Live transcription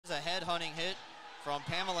head-hunting hit from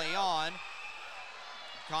Pamela Yon.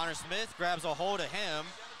 Connor Smith grabs a hold of him.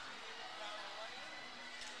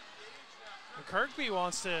 And Kirkby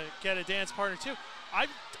wants to get a dance partner too.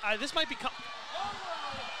 This might be.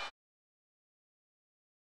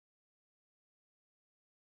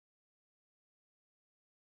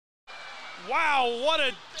 Wow, what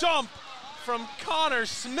a jump from Connor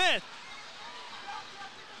Smith.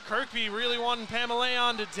 Kirkby really wanting Pamela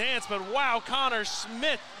Yon to dance, but wow, Connor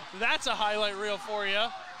Smith, that's a highlight reel for you.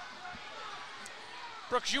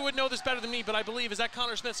 Brooks, you would know this better than me, but I believe, is that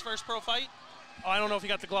Connor Smith's first pro fight? Oh, I don't know if he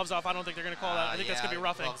got the gloves off. I don't think they're going to call that. I think that's going to be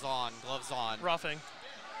roughing. Gloves on, gloves on. Roughing.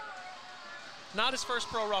 Not his first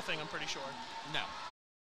pro roughing, I'm pretty sure. No.